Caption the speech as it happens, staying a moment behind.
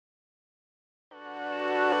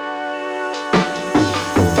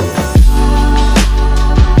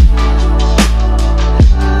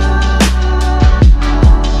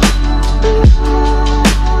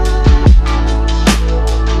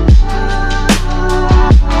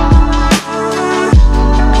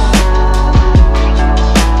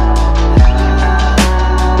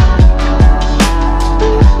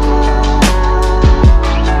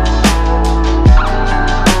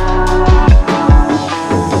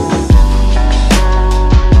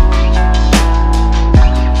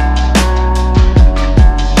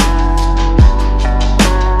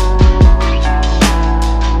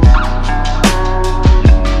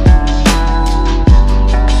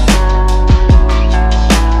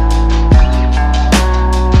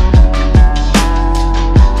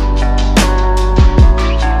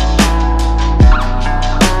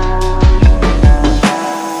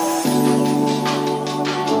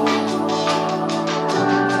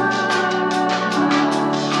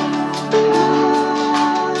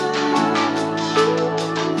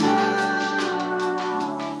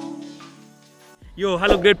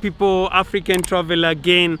great people, African traveler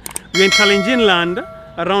again. We're in Kalenjin land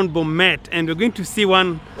around Bomet, and we're going to see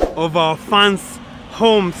one of our fans'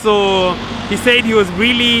 home. So he said he was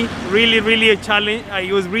really a challenge.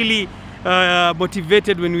 He was really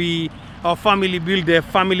motivated when our family built their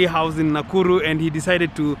family house in Nakuru, and he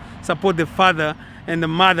decided to support the father and the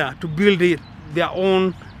mother to build their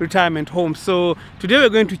own retirement home. So today we're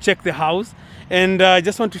going to check the house, and I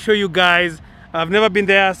just want to show you guys. I've never been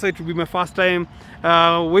there, so it will be my first time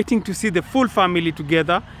waiting to see the full family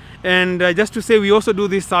together. And just to say, we also do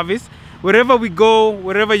this service wherever we go,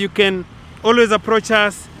 wherever you can always approach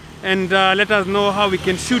us and let us know how we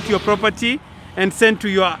can shoot your property and send to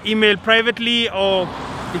your email privately, or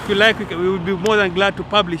if you like, we would be more than glad to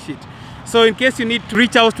publish it. So in case you need to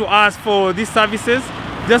reach out to us for these services,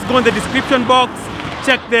 just go in the description box,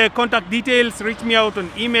 check the contact details, reach me out on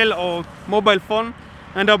email or mobile phone,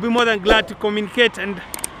 and I'll be more than glad to communicate and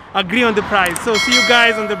agree on the price. So see you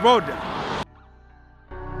guys on the road.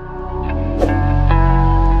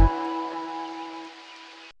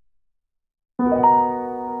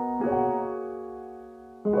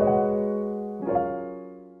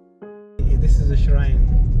 This is a shrine.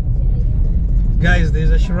 Guys, there's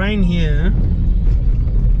a shrine here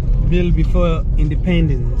built before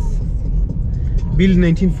independence. Built in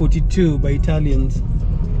 1942 by Italians.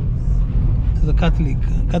 It's a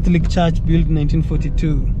Catholic church built in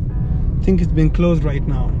 1942. I think it's been closed right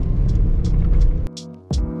now.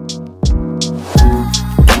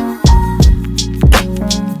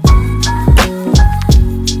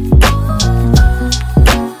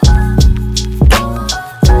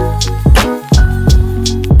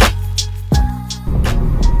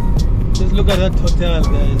 Just look at that hotel,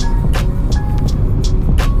 guys.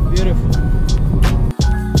 Beautiful.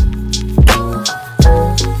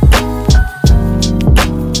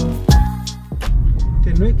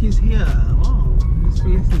 Is here. Wow, this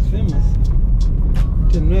place is famous.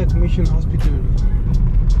 Tenwek Mission Hospital.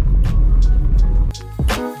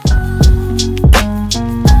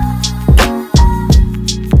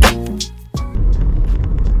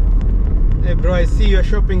 Hey bro, I see your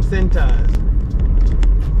shopping centers.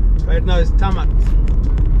 Right now it's tarmac.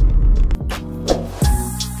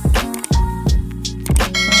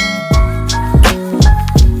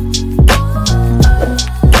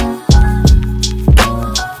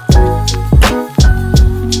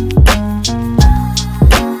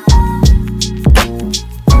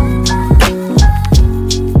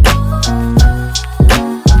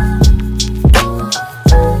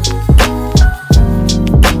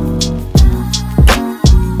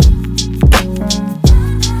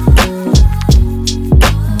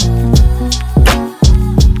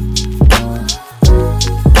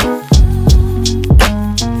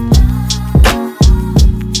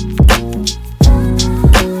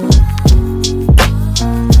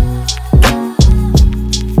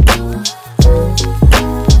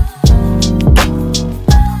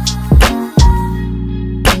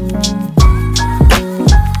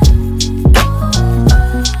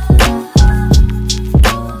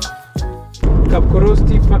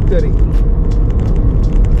 Factory.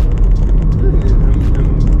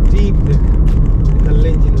 I'm deep the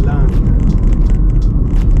Kalenjin land.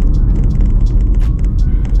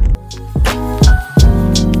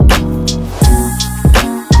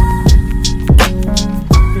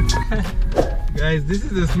 Guys, this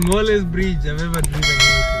is the smallest bridge I've ever driven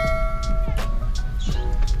into.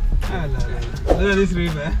 Look at this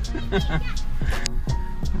river.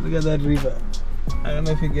 Look at that river. I don't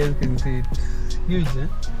know if you guys can see it. Huge, eh?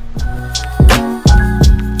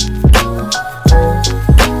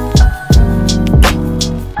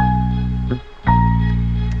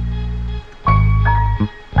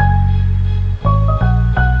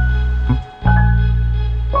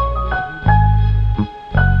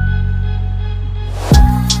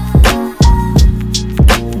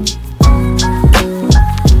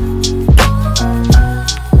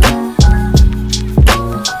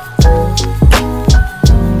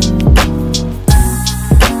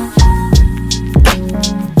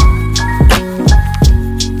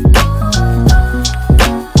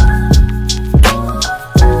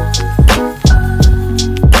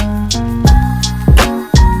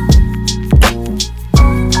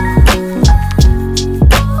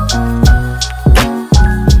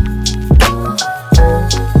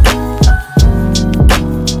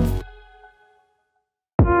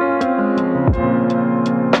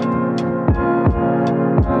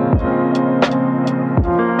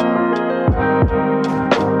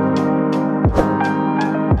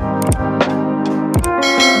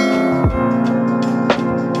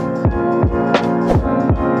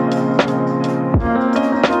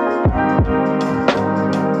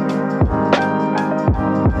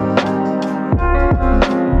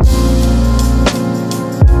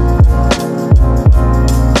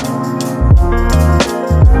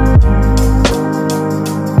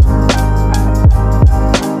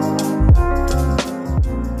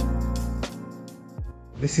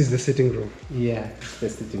 This is the sitting room. Yeah, it's the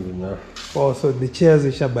sitting room now. Oh, so the chairs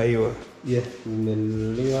ishabaiwa. Yeah,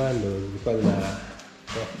 nimenunuliwa ndo nilikuwa na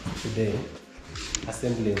today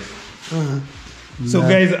assembling. So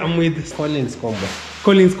guys, I'm with Collins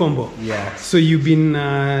Combo. Yeah. So you've been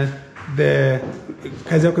the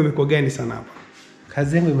kazi yako imekuwa gani sana hapa?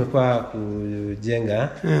 Kazi yangu imekuwa kujenga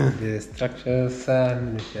the structures,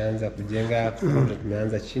 nimeanza kujenga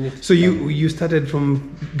tumeanza chini. So you started from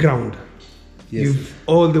ground. Yes. You've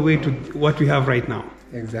all the way to what we have right now.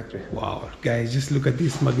 Exactly. Wow, guys, just look at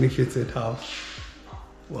this magnificent house.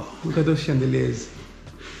 Wow, look at those chandeliers.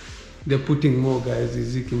 They're putting more, guys,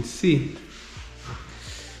 as you can see.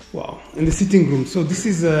 Wow, in the sitting room. So this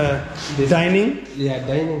is dining. Yeah,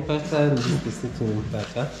 dining part and this is the sitting room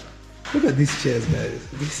part. Look at these chairs, guys.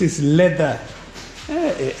 This is leather.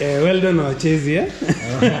 Well done, our chairs here.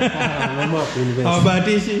 How about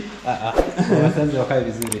Ishi?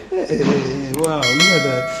 Wow, look at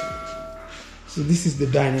that. So this is the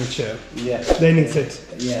dining chair. Yeah. Dining set.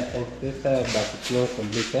 Yeah, and but it's not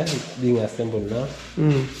complete. It's being assembled now.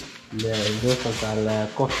 Yeah, those are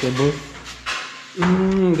coffee tables.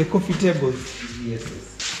 The coffee tables. Yes.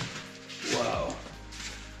 Wow.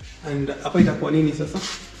 And hapa itakuwa nini sasa?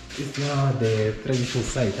 It's now the television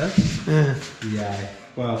side, Yeah.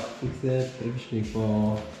 Well, it's the television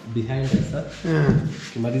for behind us,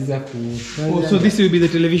 Oh, so this will be the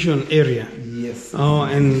television area. Yes. Oh,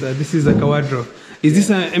 and this is like a wardrobe. Is this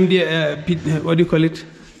a MD? What do you call it?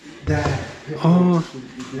 Oh.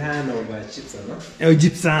 Gypsum. Oh,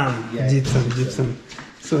 gypsum. Yeah, Gypsum.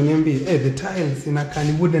 So niambi, the tiles in a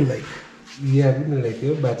kind wooden like. Yeah, wooden like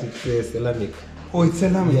you, but it's ceramic. Oh, it's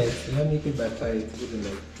ceramic. Yeah, it's ceramic, but it's wooden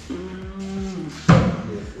like.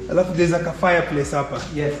 Alafu there's like a fireplace hapa.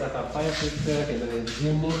 Yes, like a fireplace there, and then a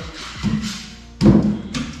chimney.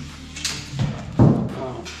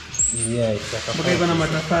 Wow. Yeah, it's like a fireplace. Kuna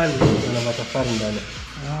matafali. Kuna matafali ndani.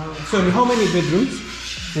 So how many bedrooms?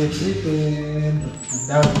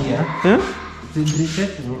 Down here. Huh?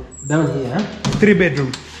 Down here. 3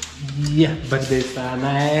 bedroom. Yeah, but there's an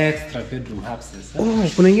extra bedroom upstairs. Oh,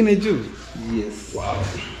 kuna ingine juu? Yes.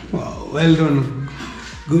 Wow, well done.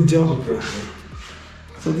 Good job, bro.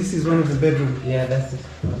 So this is one of the bedrooms. Yeah, that's it.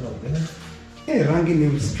 One of them. Hey, rangi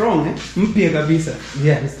ni strong, eh? Mpya kabisa.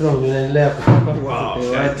 Yeah, it's strong. Wow,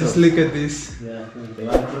 just look at this. Yeah, the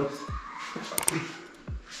wardrobes.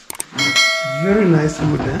 Very nice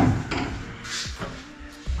wood, eh?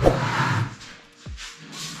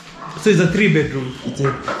 So it's a 3 bedroom. It's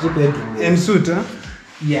a 3 bedroom. En suite, huh?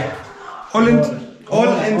 Yeah. All en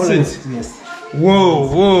suite? Yes. Whoa,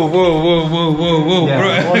 Yeah,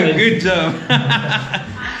 bro. Good job.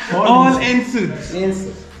 All en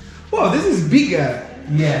suite. Wow, this is bigger.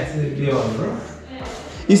 Yeah, it's a big one, bro.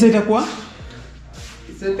 Is it a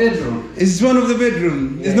It's a bedroom. It's one of the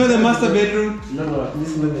bedroom. Yeah, it's not the master bedroom. No, this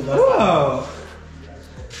is not the master.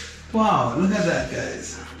 Wow, look at that,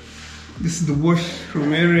 guys. This is the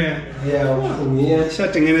washroom area. Yeah, washroom here.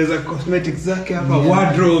 Shutting in as a cosmetic zake hapa.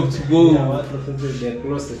 Wardrobes. Whoa. Yeah, wardrobes is the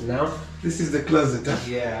closet now. This is the closet, huh?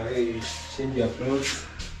 Yeah, where you change your clothes.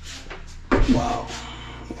 Wow.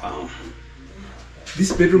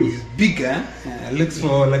 This bedroom is bigger. Looks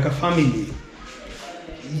for like a family.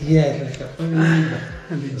 Yeah, like a family.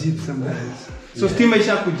 And the gypsum, guys. So steam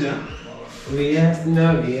ishakuja? We have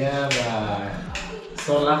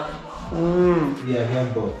solar. Yeah, we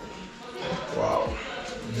have both. Wow.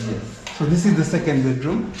 Yes. So this is the second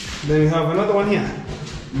bedroom. Then we have another one here.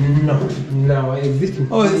 No, existing.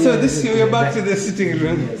 Oh, so this we're back to the sitting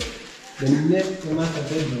room. Yes. The next master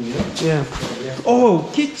bedroom, yeah. Oh,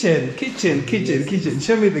 kitchen.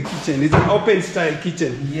 Show me the kitchen. It's an open style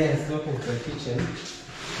kitchen. Yes, open style kitchen.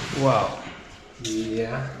 Wow.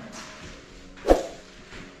 Yeah.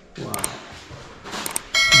 Wow.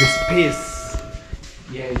 The space.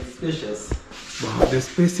 Yeah, it's spacious. Wow, the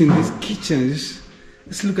space in this kitchen.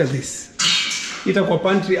 Just look at this. Itakuwa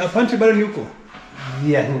pantry. A pantry bado ni huko?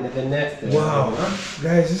 Yeah, the next. Wow.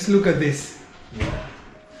 Guys, just look at this. Yeah.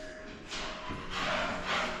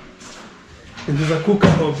 And there's a cooker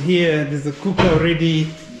hob here. There's a cooker already.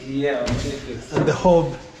 Yeah, and the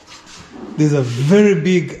hob. There's a very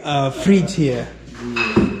big fridge here.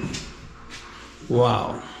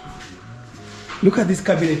 Wow. Look at this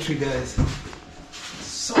cabinetry, guys.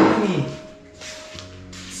 So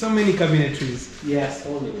many cabinetries. Yes,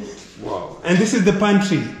 so many. Wow. And this is the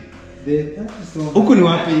pantry. The pantry store. Huku ni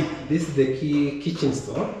wapi? This is the kitchen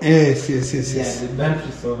store. Yes. Yeah, the pantry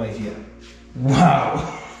is over here.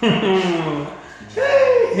 Wow.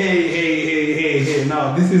 Hey.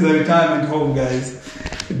 Now, this is a retirement home, guys.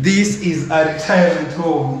 This is a retirement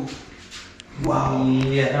home. Wow.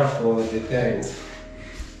 Yeah, for the parents.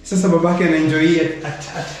 Sasa babake anaenjoy at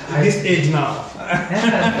this age now.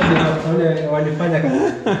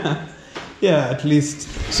 Yeah, at least.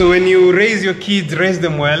 So when you raise your kids, raise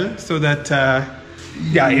them well, so that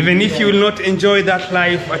yeah, even if you will not enjoy that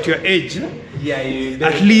life at your age,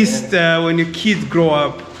 at least when your kids grow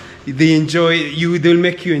up, they enjoy you. They'll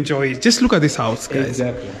make you enjoy it. Just look at this house, guys.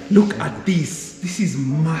 Exactly. Look at this. This is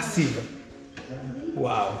massive.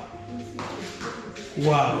 Wow.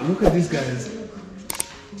 Wow. Look at this, guys.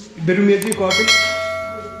 Bedroom coffee.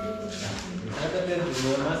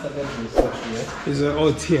 Oh,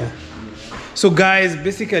 it's here. So guys,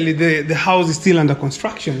 basically the house is still under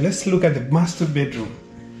construction. Let's look at the master bedroom.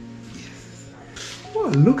 Yes.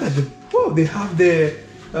 Oh, look at the, oh, they have the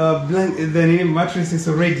mattresses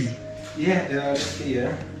already. Yeah, they are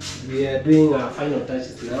here. We are doing our final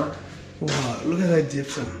touches now. Wow, look at that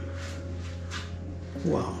gypsum.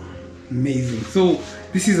 Wow, amazing. So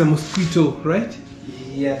this is a mosquito, right?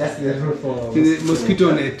 Yeah, that's the room for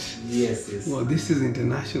mosquito net. Yes, yes. Wow, this is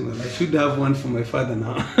international. I should have one for my father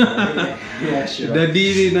now. Yeah, sure.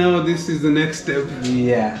 Daddy, now this is the next step.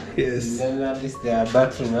 Yeah. Yes. Then that is the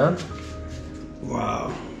bathroom, huh?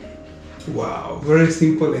 Wow. Wow, very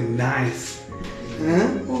simple and nice. Huh?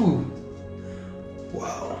 Ooh.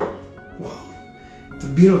 Wow. Wow. It's a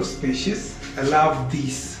bit of spacious. I love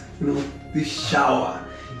this. You know, this shower.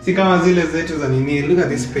 See, kama zile zetu za nini. Look at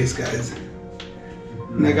this space, guys.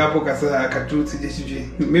 Maybe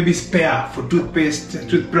spare for toothpaste,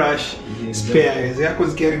 toothbrush, spare. Zako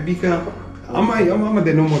zikiharibika ama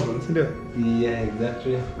the normal ones. Yeah,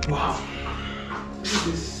 exactly. Wow.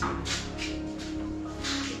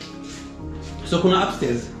 So kuna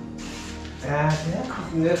upstairs? Yeah,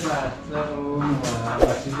 there's a room,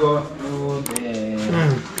 but you go through the...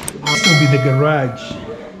 This will be the garage.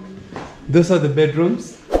 Those are the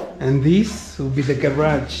bedrooms, and this will be the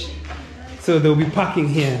garage. So they'll be parking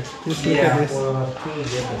here. Just look at this. For 2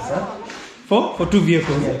 vehicles, huh? For 2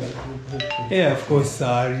 vehicles? Yeah, of course.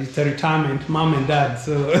 It's a retirement, mom and dad.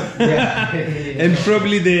 So Yeah. And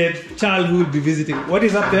probably the child who will be visiting. What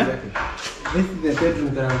is up there? This is the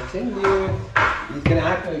bedroom that I'm telling you. It can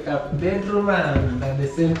act like a bedroom and at the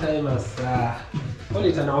same time as call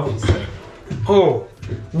it an office. Oh,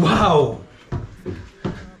 wow.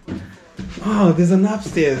 Wow, there's an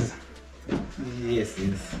upstairs. Yes,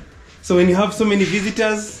 yes. So when you have so many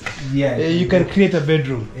visitors, Yeah, you can create a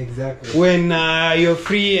bedroom. Exactly. When you're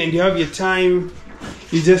free and you have your time,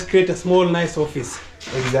 you just create a small, nice office.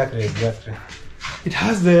 Exactly, exactly. It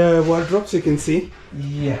has the wardrobes, you can see.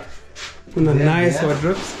 Yeah. Nice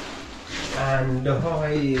wardrobes. And the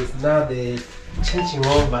hallway is now the changing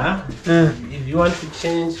over. If you want to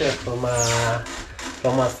change from a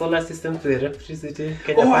solar system to electricity,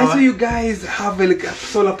 I see you guys have like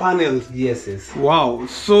solar panels. Yes, yes. Wow.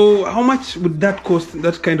 So how much would that cost,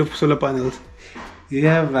 that kind of solar panels? You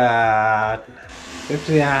have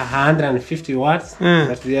 150 watts,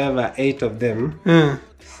 but we have 8 of them.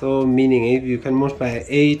 So meaning if you can multiply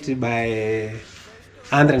 8 by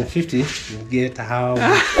 150, you get how...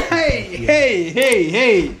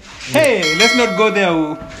 Hey, let's not go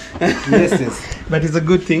there. Yes, yes. But it's a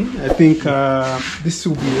good thing. I think this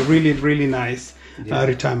will be a really, really nice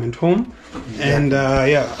retirement home. Yeah. And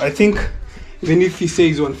yeah, I think even if he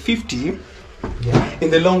says 150, in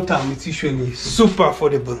the long term, it's usually super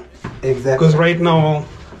affordable. Exactly. Because right now,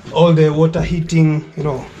 all the water heating, you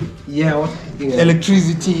know, water heating,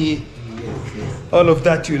 electricity, all of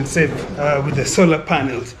that you'll save with the solar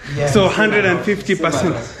panels. So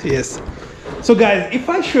 150%. Yes. So guys, if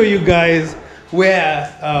I show you guys where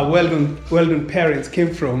Weldon parents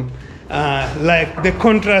came from, like the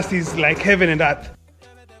contrast is like heaven and earth.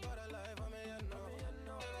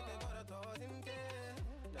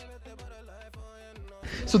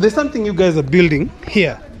 So there's something you guys are building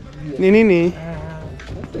here. Nini?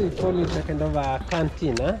 We call it a kind of a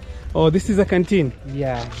canteen, huh? Oh, this is a canteen.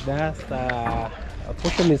 Yeah, that's a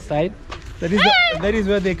portion mill side. That is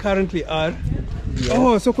where they currently are. Yeah.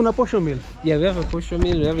 Oh, so kuna portion mill. Yeah, we have a portion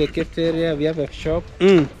mill, we have a cafeteria, we have a shop.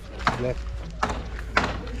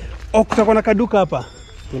 Oh, kutakuwa na kaduka hapa.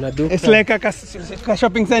 It's like a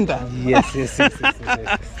shopping center. Yes.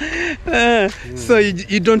 So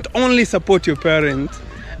you don't only support your parents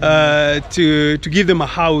to give them a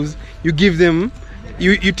house, you give them,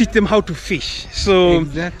 you teach them how to fish, so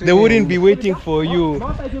they wouldn't be waiting for you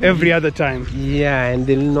every other time. Yeah, and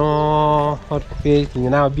they'll know how to fish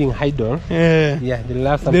without being idle. Yeah,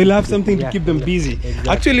 they'll have something to keep them busy.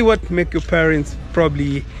 Actually, what make your parents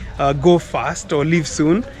probably go fast or leave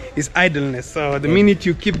soon is idleness. So the minute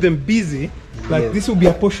you keep them busy, like this will be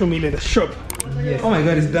a portion mill at a shop. Oh my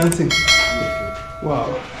God, it's dancing.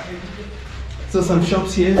 Wow. So some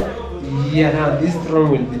shops here? Yeah, now this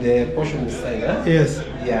room will be the portion side, huh? Yes.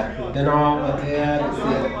 Yeah. Then over there is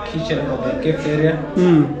the kitchen or the cafeteria.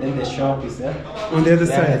 Then the shop is there. On the other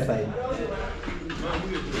side.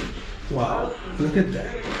 Wow, look at that.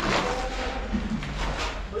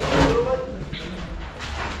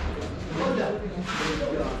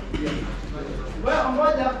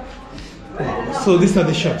 So these are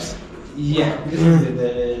the shops? Yeah, this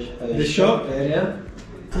is the shop area.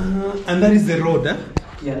 And that is the road, huh?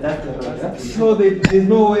 Yeah, that's the road. Huh? So there's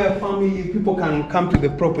no way people can come to the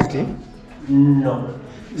property? No.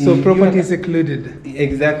 So property is secluded?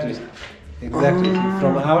 Exactly.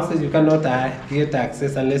 From outside you cannot get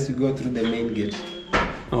access unless you go through the main gate.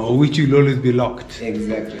 Oh, which will always be locked.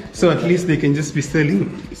 Exactly. So at least they can just be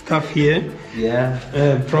selling stuff here. Yeah.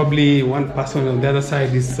 Probably one person on the other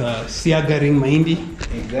side is siagaring mahindi.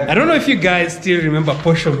 Exactly. I don't know if you guys still remember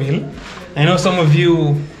posho meal. I know some of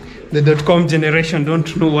you, the .com generation,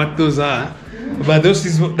 don't know what those are. But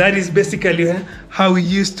that is basically how we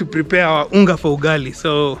used to prepare our unga for ugali.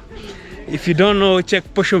 So if you don't know, check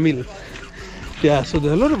posho meal. Yeah, so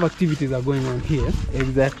there are a lot of activities are going on here.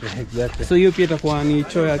 Exactly. So you Peter kwani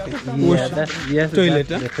choo yake? Yeah, that's toilet,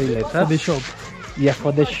 the toilet. For the shop. Yeah,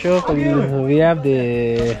 for the shop we have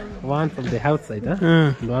the one from the outside,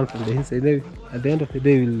 and one from the inside. At the end of the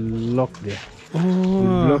day, we'll lock there.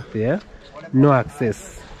 We'll block there. No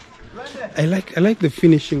access. I like the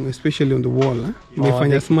finishing, especially on the wall.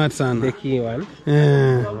 Umefanya smart sana. The key one.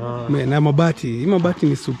 Na mabati. Mabati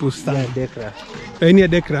ni superstar. Yeah, dekra. Any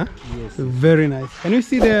dekra? Yes. Very nice. Can you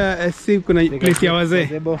see kuna place ya wazee?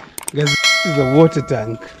 This is a water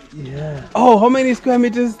tank. Yeah. Oh, how many square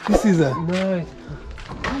meters? This is a... No,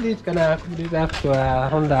 it can accommodate up to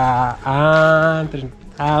around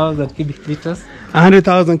 100,000 cubic meters.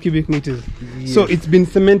 100,000 cubic meters. Yes. So it's been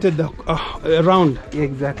cemented around.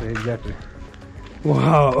 Exactly.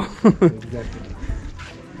 Wow. Exactly.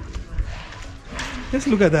 Just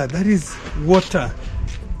look at that. That is water.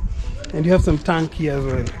 And you have some tank here as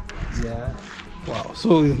well. Yeah. Wow.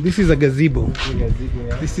 So this is a gazebo. Yeah.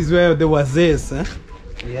 This is where the wazes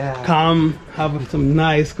Yeah. come, have some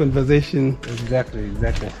nice conversation. Exactly.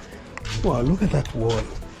 Wow, look at that wall.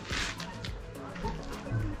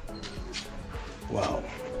 Wow.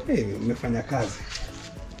 Hey, umefanya kazi.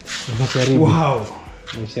 Wow.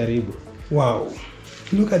 Wow.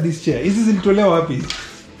 Look at this chair. Hizi zilitolewa wapi?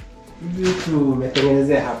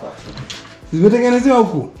 Tumetengenezea hapa. Zimetengenezewa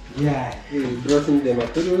huku? Yeah, we brought in the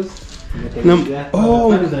materials. Yeah,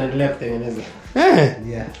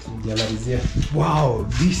 wow,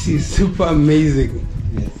 this is super amazing.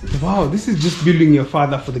 Yes. Wow, this is just building your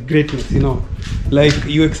father for the greatness, you know. Like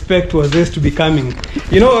you expect wazes to be coming.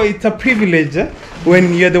 You know, it's a privilege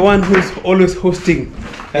when you're the one who's always hosting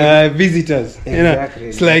visitors. Exactly. You know,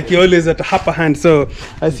 it's like you're always at the upper hand. So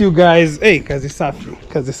I see you guys, hey, kazi safi.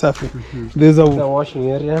 There's a washing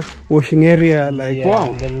area. Like yeah,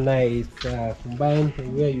 wow. Then it's combined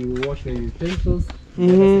where you wash your utensils.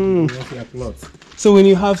 Wash your clothes. So when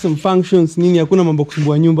you have some functions, nini hakuna mambo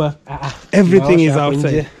kusumbua nyumba. Everything is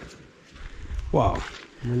outside. Wow.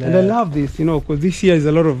 And I love this, you know, because this year is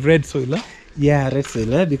a lot of red soil. Yeah, red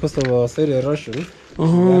soil, because of soil erosion. We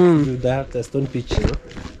have to do that stone pitch.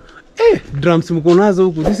 Drums mkonazo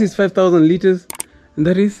huku. This is 5,000 liters, and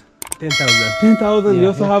that is 10,000. 10,000. You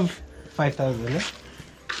also have 5,000.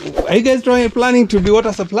 Are you guys planning to be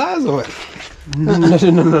water suppliers or what?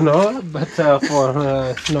 No. But for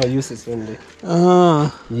no uses only.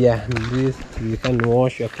 Yeah, this you can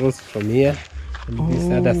wash your clothes from here. And this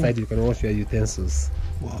other side you can wash your utensils.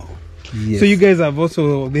 Wow. Yes. So you guys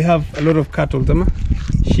they have a lot of cattle,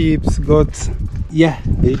 sheep, goats. Yeah,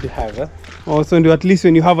 they do have. Also, at least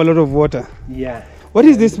when you have a lot of water. Yeah. What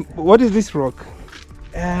is this? What is this rock?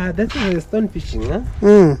 That is stone pitching,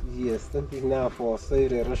 Yes, stone pitching now for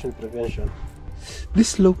soil erosion prevention.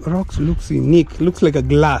 This rock looks unique. Looks like a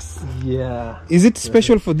glass. Yeah. Is it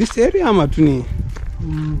special for this area, Amatuni?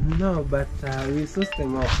 No, but we source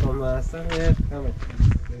them out from somewhere.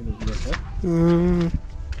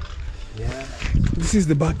 Yeah. This is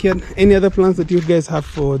the backyard. Any other plants that you guys have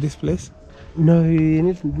for this place? No, we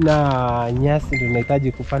need nyasi ndio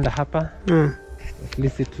tunahitaji kupanda hapa. At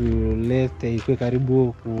least tulete ikuwe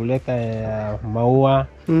karibu kuleta maua,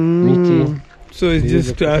 miti. So it's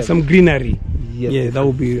just some greenery. Yes. Yeah, that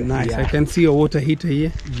would be nice. Yeah. I can see a water heater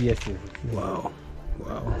here. Yes. Wow.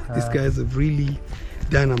 These guys have really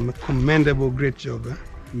done a commendable, great job.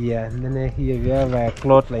 Yeah, and then here we have a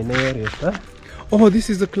cloth line area. Oh, this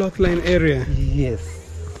is the cloth line area. Yes.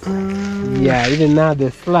 Yeah, even now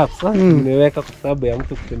the slabs nimeweka kwa sababu ya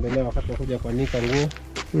mtu kutembelea wakati anakuja kuanika nguo.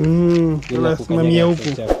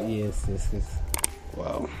 Yes.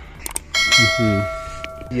 Wow.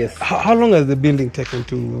 Yes. How long has the building taken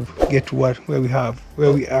to get to where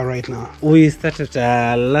we are right now? We started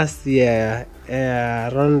last year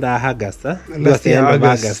around August. Last year,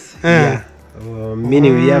 August. Yeah.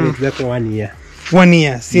 Meaning we have exactly 1 year. 1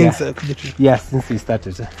 year since since we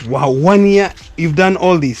started. Wow, 1 year you've done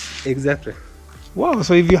all this. Exactly. Wow,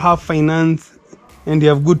 so if you have finance and you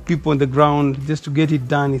have good people on the ground, just to get it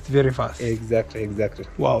done, it's very fast. Exactly.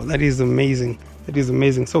 Wow, that is amazing. That is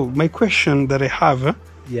amazing. So my question that I have,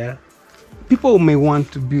 Yeah. people may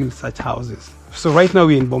want to build such houses. So right now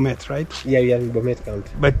we're in Bomet, right? Yeah, we are in Bomet County.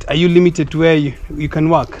 But are you limited to where you can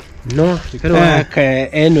work? No, you can work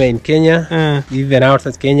anywhere in Kenya. Even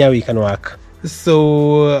outside Kenya, we can work.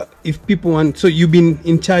 So if people want, so you've been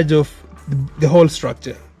in charge of the whole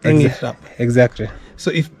structure, bringing it up. Exactly.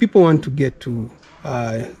 So if people want to get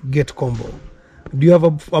combo, do you have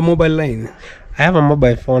a mobile line? I have a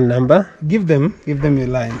mobile phone number. Give them your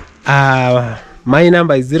line. My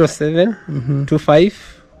number is 0725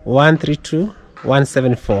 132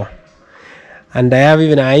 174, and I have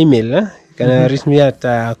even an email. You can reach me at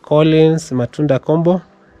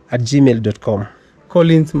collinsmatundacombo@gmail.com.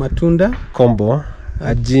 Collins Matunda Combo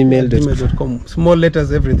at gmail.com. Small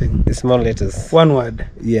letters, everything. The small letters. One word.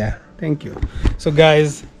 Yeah. Thank you. So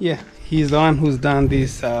guys, yeah, he's the one who's done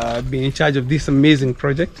this, been in charge of this amazing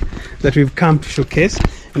project that we've come to showcase.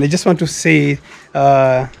 And I just want to say,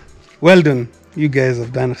 well done. You guys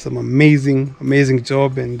have done some amazing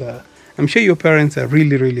job, and I'm sure your parents are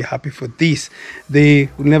really happy for this. They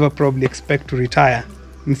will never probably expect to retire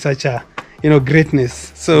in such a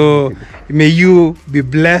greatness. So may you be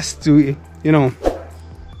blessed to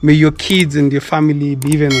may your kids and your family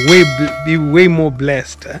be even way more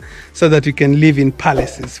blessed, so that you can live in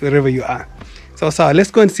palaces wherever you are. So let's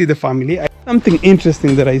go and see the family. Something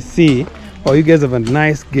interesting that I see. Oh, you guys have a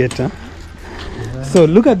nice gate. So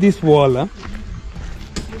look at this wall.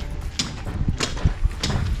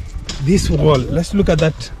 This wall, let's look at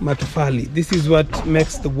that matofali. This is what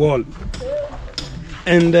makes the wall.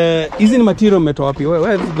 And isn't material metoapi?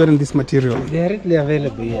 Where have you gotten this material? They are readily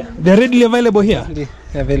available here. They're readily available here? Readily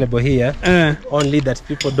available here. Only that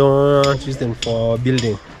people don't use them for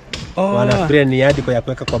building. Wanafikiria ni yadi kwa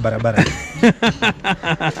kuweka kwa barabara.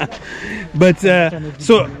 But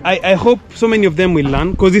so I hope so many of them will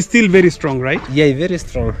learn, because it's still very strong, right? Yeah, very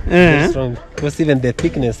strong. Very strong. Because even the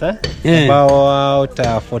thickness, about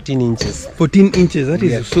 14 inches. 14 inches. That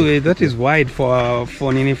is that is wide for a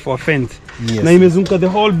fence. Yes. Na imezunguka the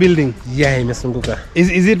whole building. Yeah, imezunguka.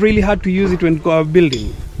 Is it really hard to use it when you go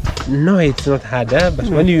building? No, it's not hard, but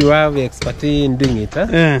when you have expertise in doing it,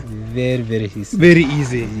 very easy. Very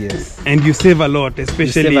easy. Yes. And you save a lot,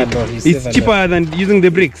 especially. You save a lot. It's cheaper than using the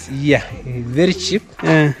bricks. Yeah, very cheap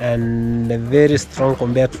and very strong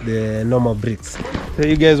compared to the normal bricks. So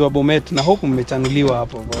you guys were Bomet, na hope mmechanuliwa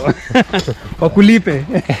hapo. Wakulipe.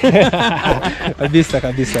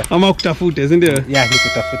 Kabisa. Ama kutafute, si ndio? Yeah, ni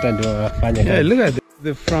kutafuta ndio wafanye. Yeah, look at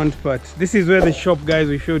the front part. This is where the shop, guys,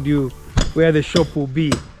 we showed you where the shop will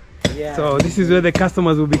be. Yeah. So this is where the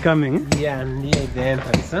customers will be coming. Yeah, near the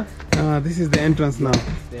entrance. This is the entrance now.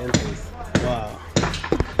 The entrance. Wow.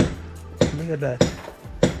 Look at that.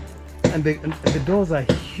 And the doors are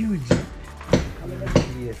huge.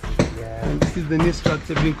 Yes. Yeah. And this is the new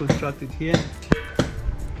structure being constructed here.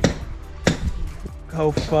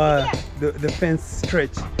 How far the fence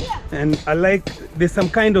stretch. And I like, there's some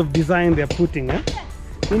kind of design they're putting.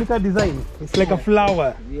 Look at design. It's like a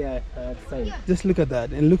flower. Yeah, design. Just look at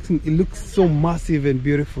that. And it looks so massive and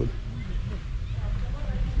beautiful.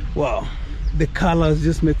 Wow. The colors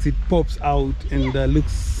just makes it pops out and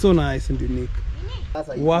looks so nice and unique.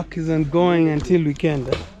 Work isn't going until weekend.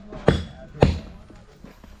 Look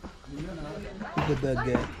at that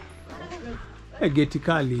guy. I get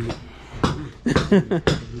Kali.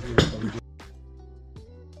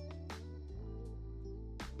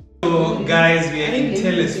 So guys, we are in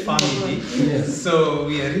Tele's family. Yes. So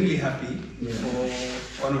we are really happy for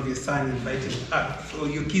one of your sons inviting us, or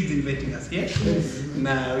your kids inviting us here. Yes.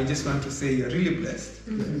 Now we just want to say you're really blessed.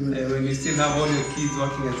 When you still have all your kids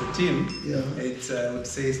working as a team, it's I would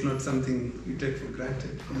say it's not something you take for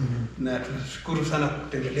granted. Na tunashukuru sana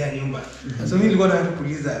kutembelea nyumba. So mimi nilikuwa nataka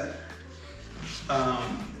kuuliza,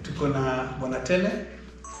 tuko na Bwana Tele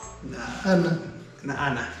na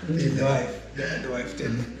Anna, the wife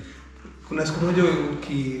Tele. Kuna siku moja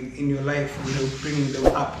in your life, bringing them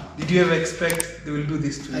up, did you ever expect they will do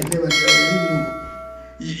this to you? I never knew.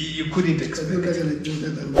 You couldn't expect it.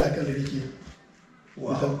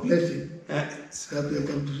 Wow. It's a blessing. Happy I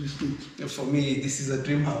come to this stage. For me, this is a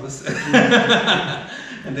dream house.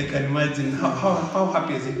 And I can imagine how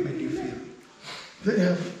happy has it made you feel? Very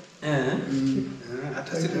happy.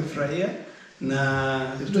 Hata sikufurahia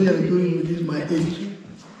na especially during this my age.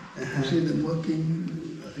 You see them working,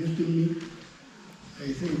 assisting me.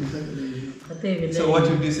 I think it's actually. So what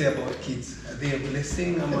would you say about kids? Are they a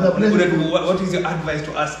blessing? What is your advice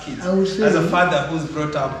to us kids? I would say, as a father who's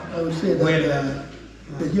brought up I would say that well,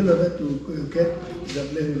 the children that you get is a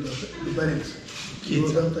blessing of the parents.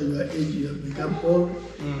 Kids. Because after your age, you have become old,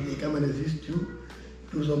 they come and assist you,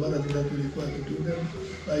 do some other things that you require to do them,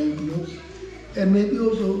 buy you clothes. And maybe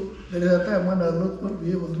also, there is a time when I'll not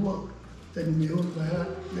be able to walk. Then we hold my hand,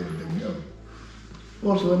 let them go.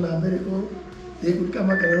 Also, when I'm very old, they could come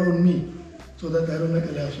back around me so that I don't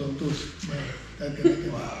have some toes.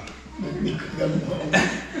 Wow.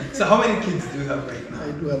 So how many kids do you have right now?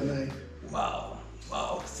 I do have 9. Wow.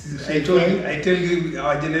 Wow. I tell you,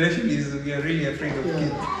 our generation we are really afraid of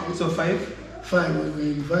kids. So 5? 5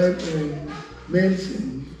 males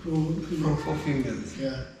and 4 females.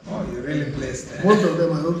 Yeah. Oh, you're really blessed. Most of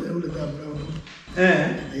them are not able to come around.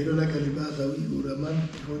 They don't like a libas a week or a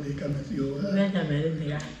month before they come and see your work.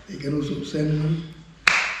 They can also send me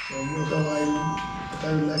from water while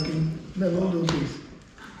time lacking. All those things.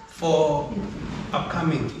 For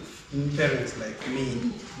upcoming parents like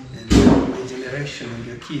me and my generation and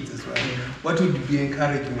your kids as well, what would be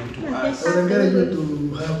encouragement to us? I would encourage you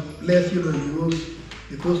to have less children because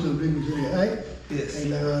the cost of living is very high. Yes.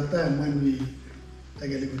 And there are times when we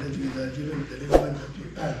take a little bit with our children, with the little ones that we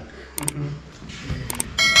earn.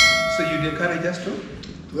 So you'd encourage us to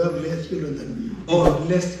have less children than we. Oh,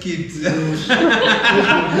 less kids.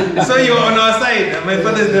 So you're on our side. My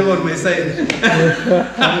father is never on my side.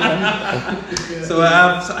 So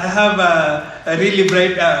I have a really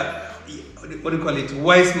bright, what do you call it,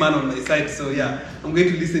 wise man on my side. So yeah, I'm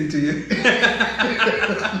going to listen to you.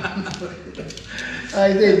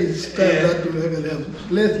 I think it's time that to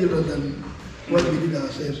have less children than what we did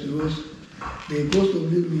ourselves because the cost of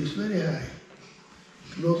living is very high.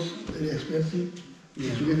 Clothes very expensive,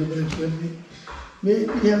 education very expensive. Maybe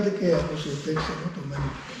health care also takes a lot of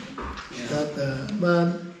money. That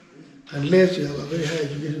man, unless you have a very high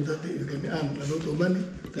education that you can earn a lot of money,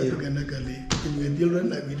 that you can actually give your children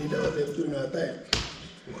like we did ourselves during our time.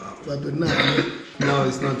 Wow. But now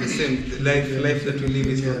it's not the same. The life that we live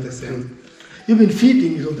is not the same. Even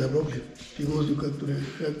feeding is not a problem because you got to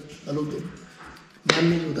have a lot of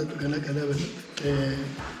money so that you can have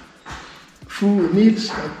food needs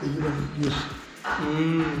that the children use.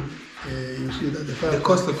 You see that the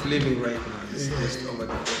cost of living right now is just over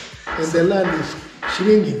the top. And the land is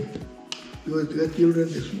shrinking because the children,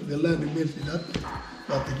 the land remains enough,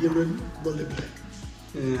 but the children multiply.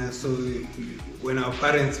 So when our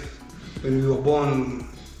parents, when we were born,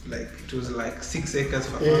 like it was like 6 acres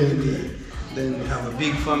for family. Then we have a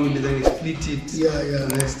big family, then we split it to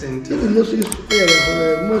an extent. Mostly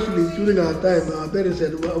during our time, our parents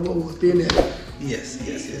had over 10 acres. Yes.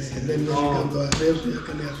 And then when we come to ourselves, we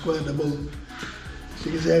can acquire about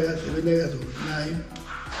 6 acres, 7 acres, or 9.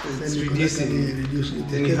 It's reducing.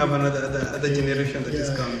 Then you have other generation that is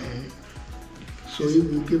coming. So if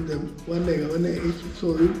you give them 1 acre each,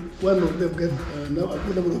 so if one of them gets now a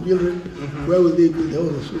good number of children, where will they build the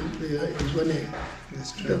house? So it's 1 acre.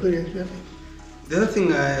 That's true. That's very expensive. The other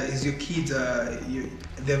thing is your kids,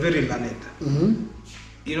 they're very learned.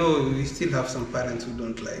 You know, we still have some parents who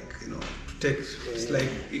don't like, to take, it's like,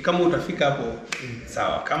 kama utafika hapo,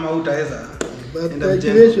 sawa, kama utaweza. But the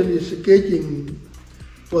education is catching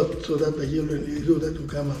what so that the children, so that you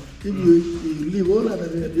come up. If you leave all other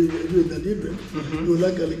doing the children, you will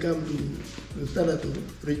likely come to the standard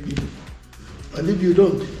of rich people. And if you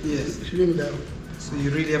don't, shrink down. So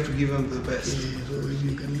you really have to give them the best. So if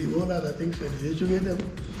you can leave all other things and educate them,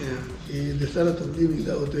 the standard of living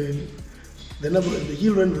out there, the number of the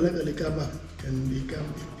children will actually come up and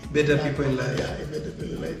become better people in life. Yeah, better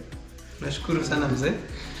people in life. Nashukuru sana mzee.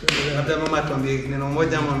 Labda mama tuambie neno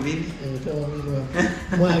moja ama mbili.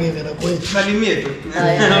 Mwage kana kwetu. Salimie tu.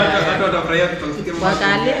 Watu watafurahia kusikia mama.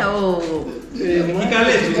 Wakale au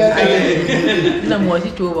Kikale tu. Na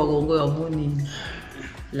mwaji tu bagongo ya muni.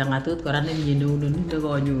 Langatut korane nyene uno ni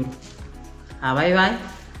ko nyur. Abai bai.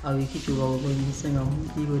 Awi kichu bagongo ni senga mu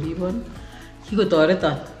ki go ribon. Ki go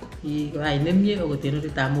toreton. Ki ai nemye o go teno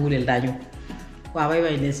ta mugulel daño. Wa bai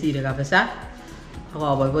bai ne sire kabisa.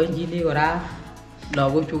 Ako boy jini kora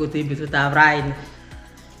lagok chu ko tembe to ta brai ni.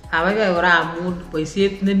 Abai bai kora amun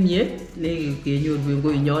boisiet nemye ne kenyor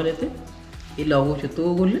bengo inyonet. I lagok chu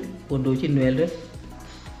tugul kondochin weldo.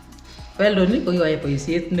 Weldo ni ko yoe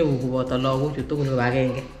boisiet ne koboto lagok chu tugul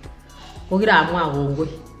kibagenge. Ko kiramwa kongoi.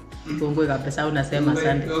 Kongoi kabisa unasema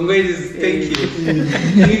asante. Kongoi is thank you.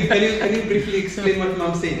 Can you briefly explain what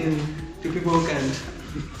mom said? to people who can.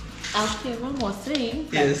 Okay, Mom was saying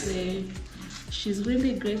Yes. that she's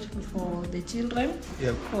really grateful for the children,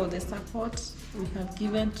 Yep. for the support we have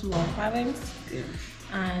given to our parents. Yeah.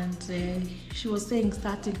 And she was saying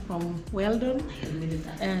starting from Weldon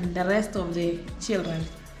and the rest of the children,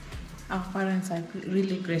 our parents are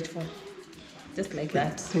really grateful. Just like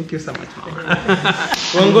that. Thank you so much, Mama.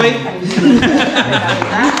 Wongoi.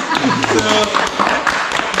 So,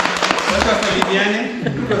 watu wasalimiane.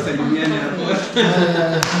 Tuko wasalimiane hapo.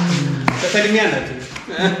 Wasalimiana tu.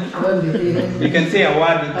 You can say a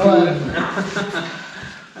word or two.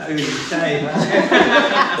 I will try.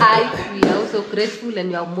 Hi, we are also grateful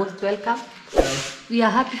and you are most welcome. We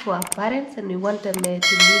are happy for our parents and we want them to live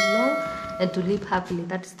long and to live happily.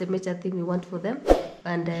 That is the major thing we want for them,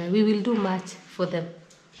 and we will do much for them.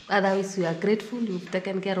 Otherwise, we are grateful. You've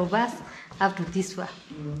taken care of us up to this far.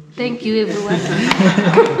 Thank you, everyone.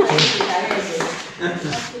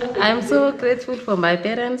 I'm so grateful for my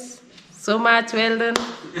parents, so much, Weldon,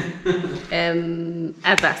 and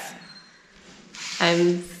others.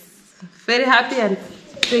 I'm very happy and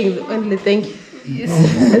saying only thank you. Yes.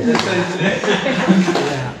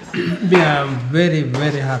 We are very,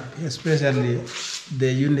 very happy, especially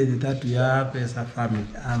the unity that we have as a family.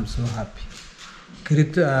 I'm so happy.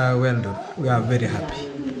 Great, well done. We are very happy.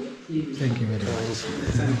 Thank you very much.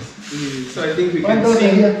 So I think we can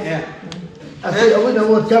sing. Yeah. I say, I want to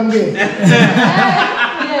watch something.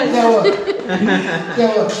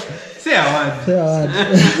 Say a word.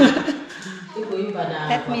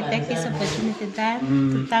 Let me take this opportunity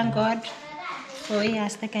to thank God for He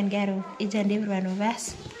has taken care of each and every one of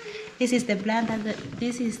us. This is the plan that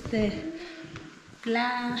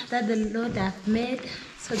the Lord have made,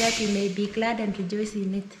 so that we may be glad and rejoice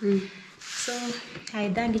in it. So I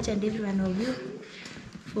thank each and every one of you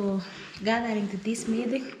for gathering to this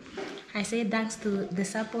meeting. I say thanks to the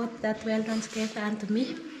support that Weldon gave unto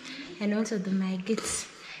me, and also to my kids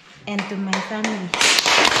and to my family.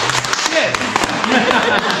 Yes.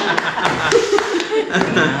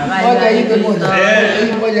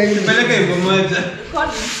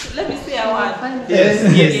 Let me say a word. Yes.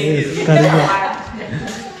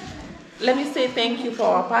 Let me say thank you for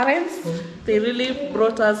our parents. They really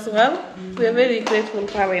brought us well. We are very grateful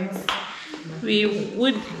parents. We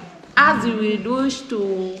would, as we would wish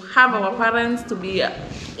to have our parents to be, at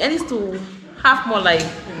least to have more life,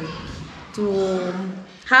 to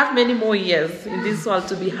have many more years in this world,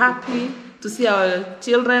 to be happy, to see our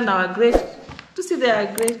children, to see their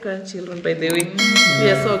great-grandchildren, by the way. We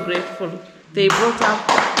are so grateful. They brought us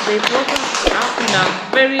up in a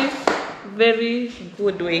very, very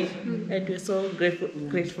good way, and we're so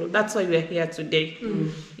grateful. That's why we're here today.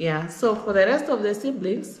 Yeah. So for the rest of the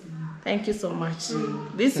siblings, thank you so much.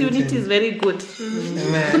 This unity is very good.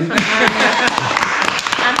 Amen.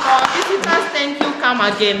 And for our visitors, thank you. Come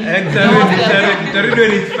again. Exactly.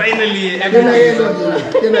 Is finally.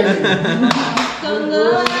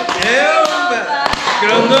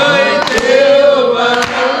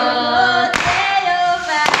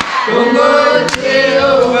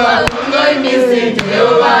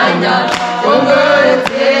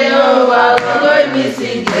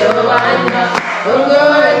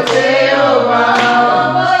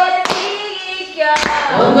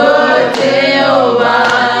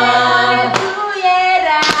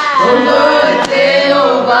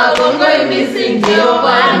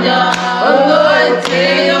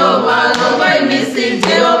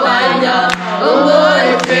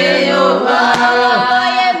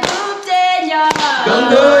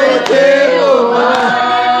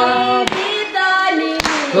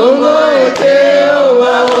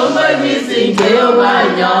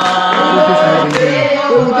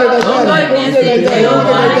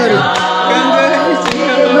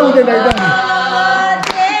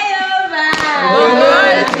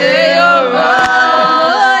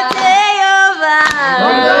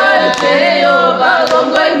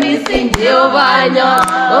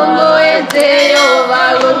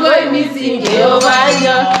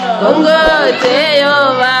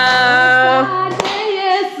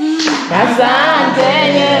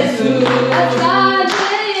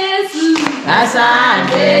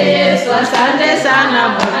 Asante sana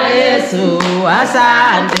Bwana Yesu,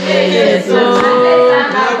 asante Yesu,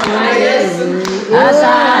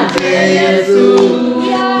 asante Yesu,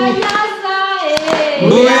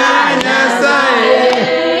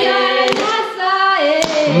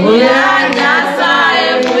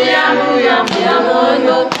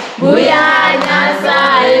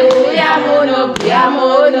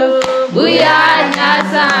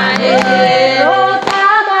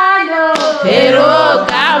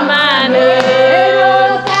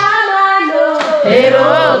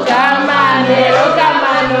 Hero Kamano,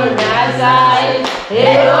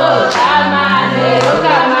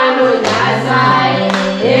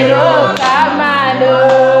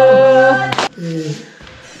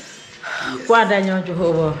 Kwanda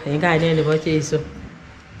Jehovah, ingai nene bo Jesu.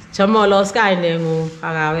 Chamo los kai nengu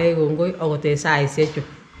agawe gongoi ogote sai sechu.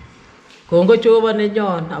 Kongo Jehovah ne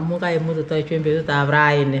nyon amu kai mutu tai chwembe ta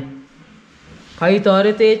braine. Kai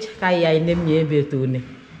toretech kai ai nemye betune.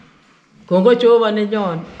 Kongo Jehovah ne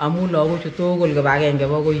nyon amu logo chutugul ga bagenge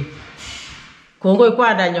bogoi. Kongo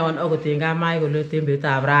kwanda nyon ogote ngamai golo tembe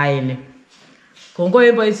ta braine. Kongo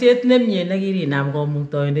e boisiet nemye nagiri nam go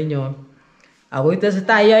mungtoinde nyon. Ako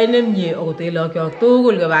itesetai yoe nemie okote lokyok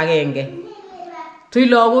tugul kibagenge. Tui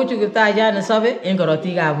logochu kiptayat nesobe en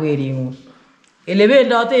korotikab weringung. Ele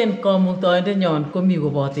bendoten kamuktoindenyon komi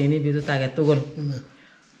koboten en betut age tugul.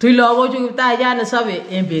 Tui logochu kiptayat nesobe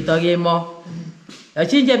en bet ak kemoi.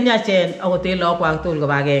 Yochin chemiachen okote lokwak tugul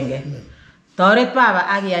kibagenge. Toret baba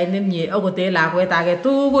ak iyai nemie okote lakwet age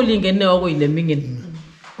tugul ingen ne okoi nemingin.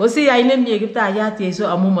 Kosiyai nemie kiptayat Jesu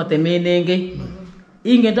amu motemenengei.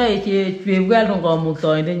 Ingen to chwebwel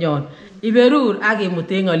kamuktoindenyon. Iberur ak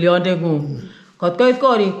imute ng'olyondengung. Kot koit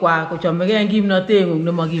korikwak kochomegei kimnotengung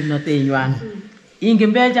nemo kimnotenywan.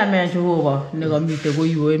 Ingen Benjamin Jehovah nekomite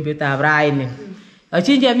koiwo en betutab raini.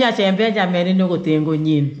 Yochin chemiachen Benjamin inyokoten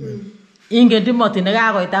konyin. Ingen Timothy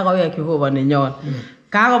nekakoit akowek Jehovah nenyon.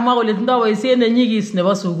 Kakomwa kole tindoi boisiet nenyigis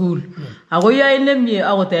nebo sukul. Ako yoe nemie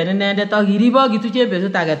akoten inendet ak irib ak ituche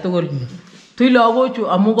betut age tugul. Tui logochu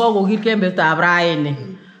amu kokokilgei betutab raini.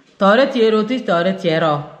 Toret Cherotich, toret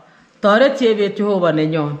Cherop. Toret Chebet Jehovah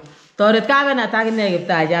nenyon. Toret kabenat akine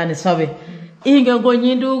kiptayat nesobe. Ingen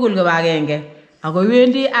konyin tugul kibagenge. Ako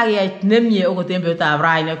wendi ak iyai nemie okot en betutab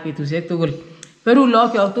raini ak betusiek tugul. Beru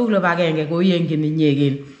lokyok tugul kibagenge koiyengjin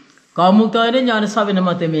inyegen. Kamuktoindenyon nesobe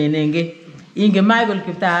nemotemenengei. Ingen Michael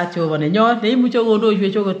kiptayat Jehovah nenyon neimuche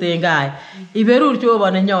kondoiwech okot en gai. Iberur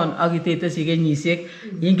Jehovah nenyon ak itetesi kenyisiek.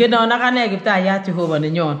 Ingen non akane kiptayat Jehovah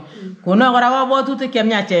nenyon. Konon kora kabwatutik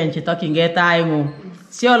chemiachen chetokyingei taing'ung.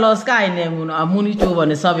 Siolos kaineng'ung amun i Jehovah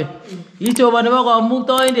nesobe. I Jehovah nebo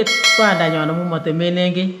kamuktoindet kwandanyon amu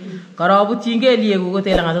motemenengei. Karobutyin kelyekuk okot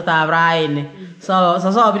en lang'atutab raini.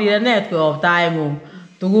 Sosobirirenet koyob taing'ung.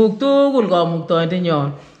 Tuguk tugul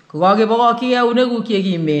kamuktoindenyon. Kokakibokokyi eunekuk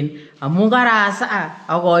chekimen. Amun karasa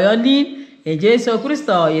ak oyonin en Jesu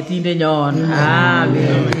Kristo yetindenyon.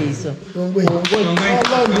 Amen.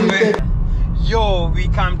 Yo, we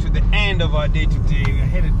come to the end of our day today. We're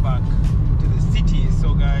headed back to the city.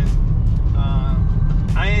 So guys,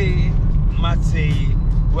 I must say,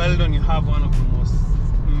 well done, you have one of the most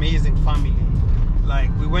amazing family. Like,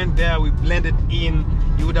 we went there, we blended in.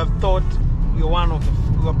 You would have thought we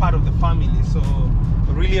were part of the family. So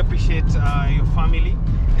I really appreciate your family.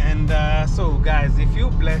 And so guys, if you're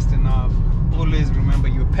blessed enough, always remember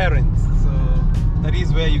your parents. So that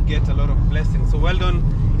is where you get a lot of blessings. So Weldon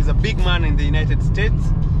is a big man in the United States,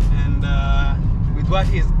 and with what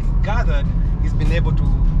he's gathered, he's been able to,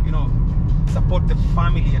 you know, support the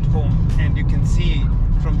family at home. And you can see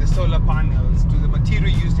from the solar panels to the material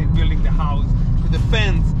used in building the house to the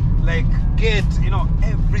fence, like gate, you know,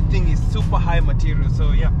 everything is super high material.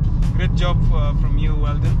 So yeah, great job from you,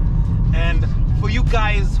 Weldon. And for you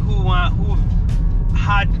guys who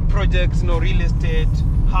had projects, you know, real estate,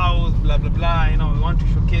 house, blah blah blah, you know, we want to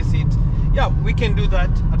showcase it. Yeah, we can do that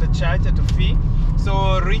at a charge, at a fee.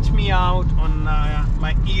 So reach me out on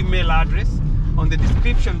my email address on the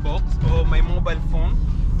description box, or my mobile phone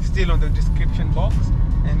still on the description box,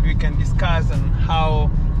 and we can discuss on how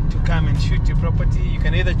to come and shoot your property. You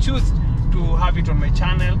can either choose to have it on my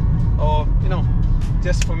channel, or, you know,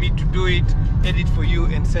 just for me to do it, edit for you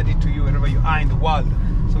and send it to you wherever you are in the world.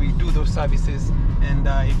 So we do those services, and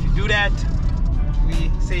if you do that, we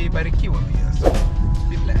say barikiwa pia. So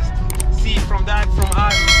be blessed. See, from that, from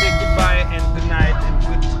us, we say goodbye and good night and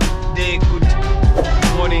good day, good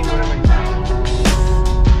morning, wherever you are.